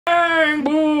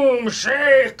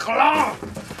say Klump.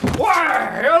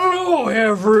 Why, hello,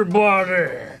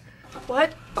 everybody.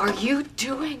 What are you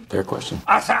doing? Fair question.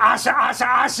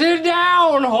 I sit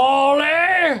down,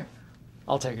 Holly.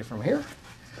 I'll take it from here.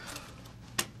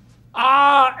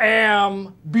 I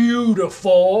am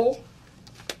beautiful.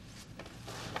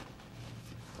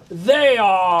 They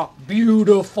are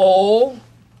beautiful.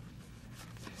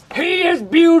 He is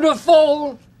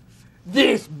beautiful.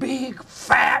 This big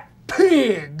fat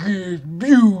pig is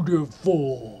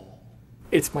beautiful.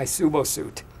 It's my sumo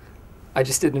suit. I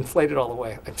just didn't inflate it all the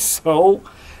way. I'm so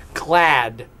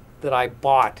glad that I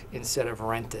bought instead of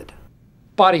rented.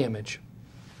 Body image.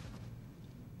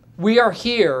 We are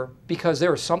here because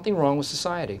there is something wrong with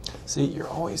society. See, you're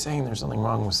always saying there's something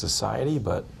wrong with society,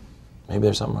 but maybe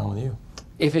there's something wrong with you.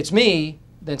 If it's me,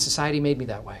 then society made me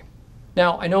that way.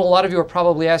 Now, I know a lot of you are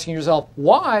probably asking yourself,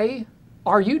 why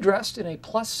are you dressed in a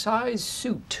plus-size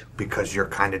suit? Because you're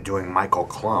kind of doing Michael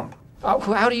Klump.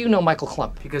 How do you know Michael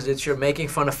Klump? Because it's your making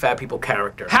fun of fat people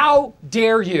character. How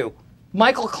dare you?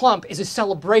 Michael Klump is a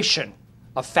celebration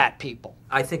of fat people.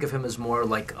 I think of him as more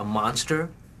like a monster.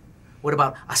 What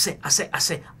about, I'll sit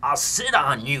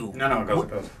on you. No, go.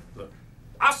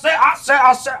 I'll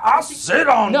sit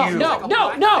on you.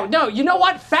 No. You know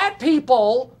what? Fat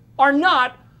people are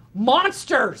not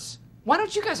monsters. Why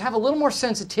don't you guys have a little more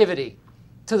sensitivity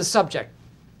to the subject?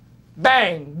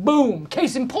 Bang, boom,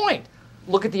 case in point.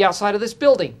 Look at the outside of this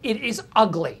building. It is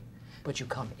ugly. But you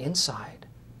come inside,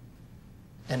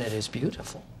 and it is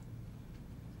beautiful.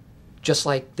 Just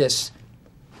like this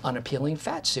unappealing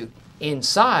fat suit.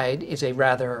 Inside is a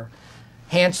rather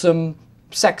handsome,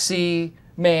 sexy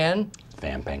man.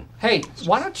 Vamping. Hey,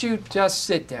 why don't you just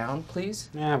sit down, please?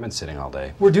 Yeah, I've been sitting all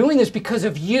day. We're doing this because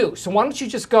of you, so why don't you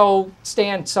just go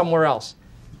stand somewhere else?